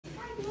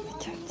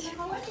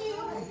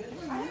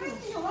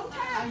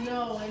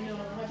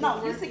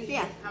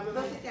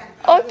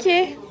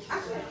Окей.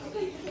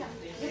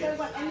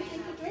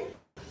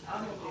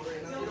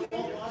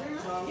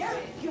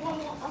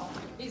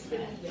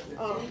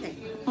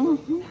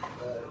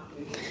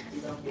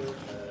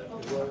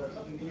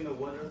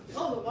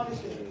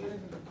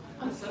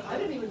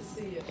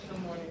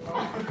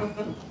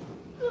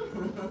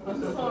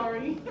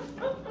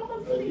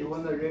 You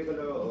want a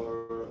regular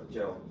or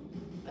gel?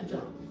 A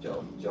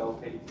gel. Gel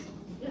paste.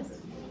 Yes.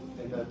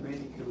 And the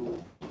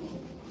manicure.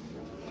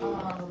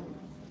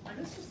 I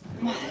guess just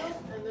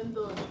and then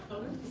the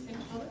color, the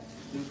same color.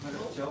 Same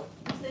color gel.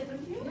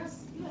 Yes.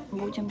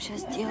 Будем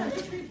сейчас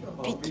делать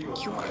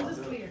педикюр.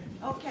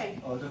 OK，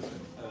 哦，这是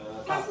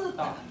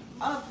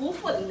它是补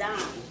粉的。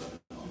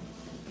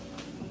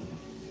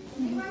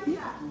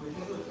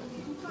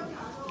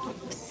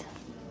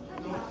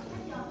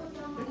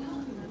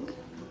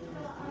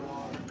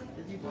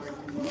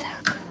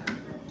Так.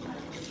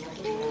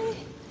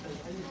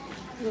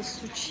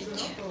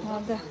 Засучить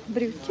надо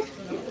брюки.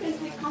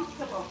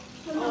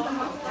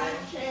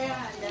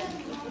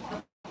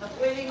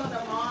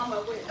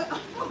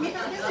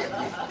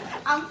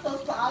 I'm so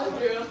sorry.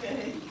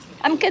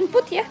 I can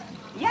put here.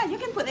 Yeah, you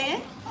can put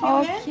it.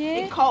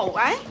 Okay. It's cold,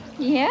 right?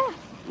 Yeah.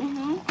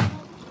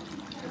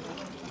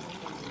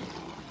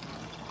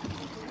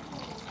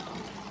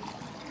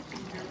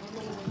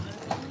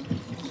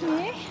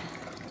 Окей.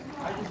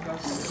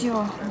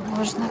 Все,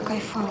 можно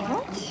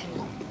кайфовать.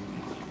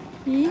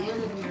 И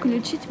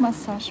включить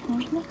массаж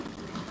можно.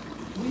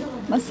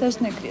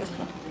 Массажное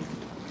кресло.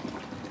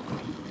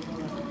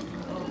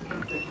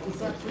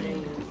 It's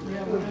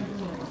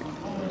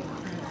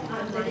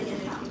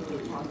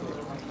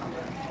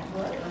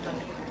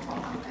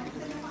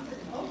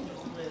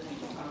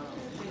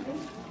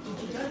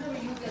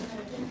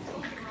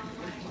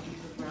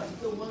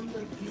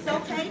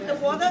okay. The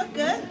water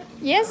good.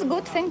 Yes,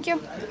 good, thank you.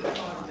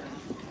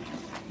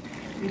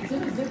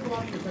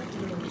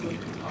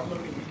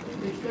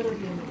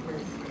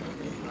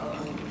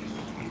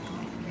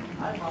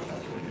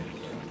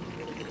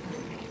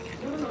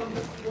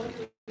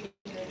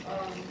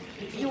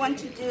 You want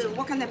to do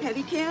what kind of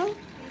pedicure?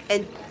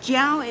 And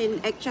gel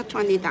and extra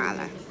 $20.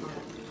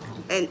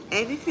 And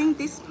everything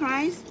this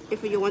price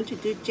if you want to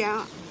do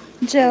gel.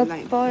 Gel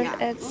like, board yeah.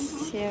 at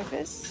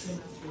service.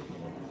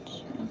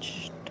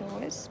 Что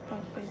из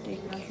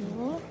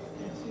pedicure?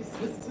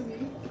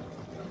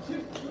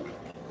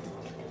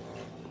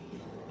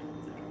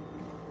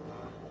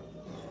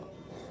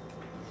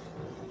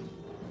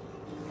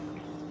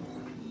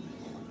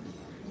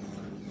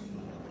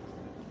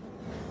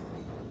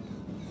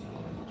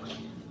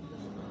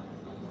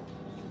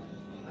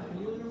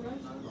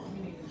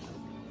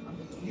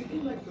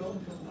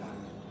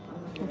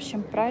 В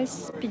общем,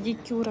 прайс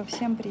педикюра.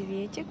 Всем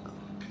приветик.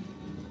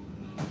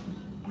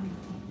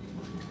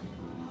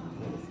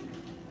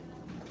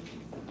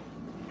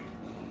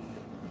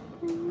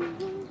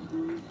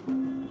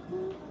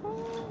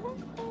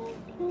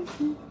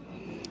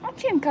 I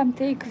think I'll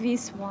take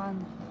this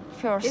one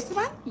first. This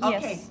one?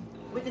 Yes. Okay.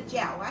 With the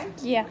gel,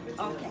 right? Yeah.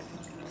 Okay.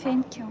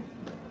 Thank you.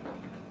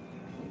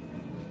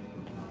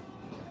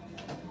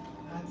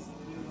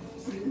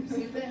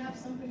 See if they have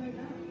something like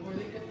that, or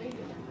they can make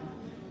it like that.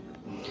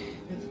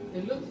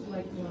 It looks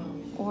like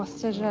О,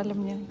 зажали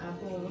мне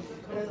apple.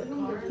 What's the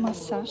color? The car.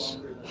 массаж.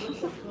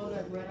 What's the color?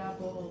 That red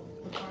apple.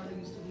 The car that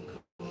used to be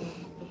called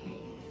the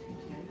pink.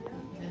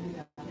 And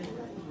that.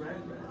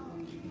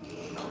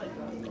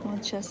 Вот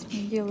сейчас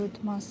мне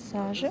делают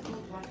массажик.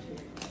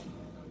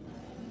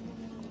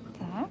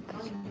 Так.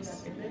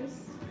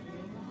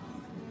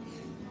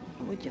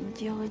 Будем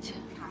делать.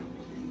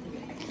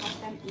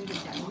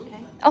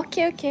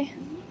 Окей, окей.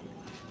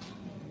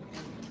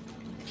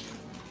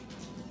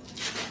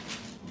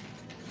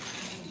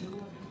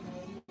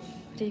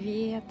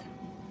 Привет.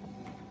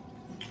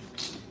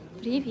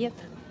 Привет.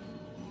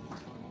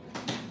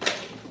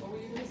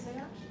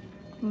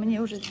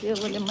 Мне уже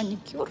сделали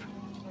маникюр,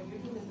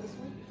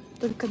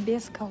 только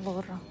без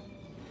колора.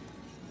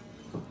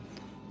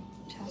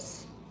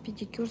 Сейчас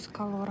педикюр с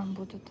колором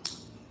будут.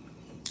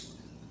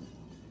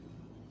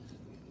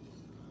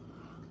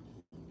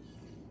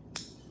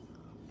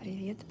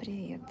 Привет,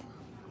 привет.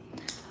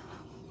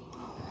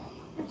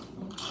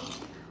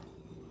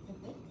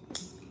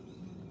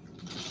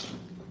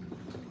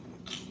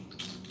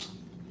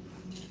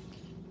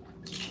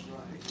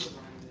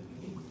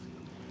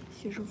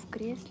 Сижу в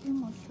кресле,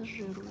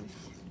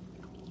 массажируюсь.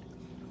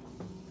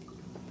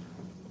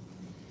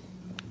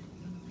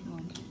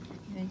 Вот.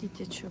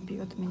 Видите, что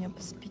бьет меня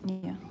по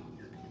спине?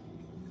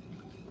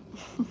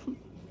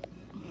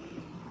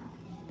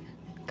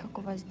 Как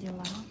у вас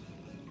дела?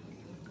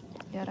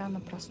 Я рано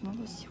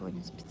проснулась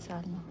сегодня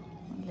специально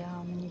для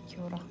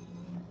маникюра,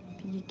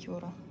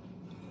 педикюра.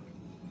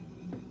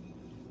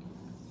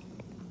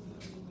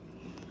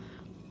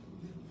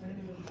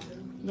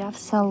 Я в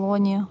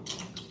салоне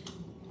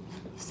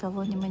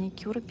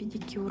маникюра,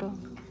 педикюра.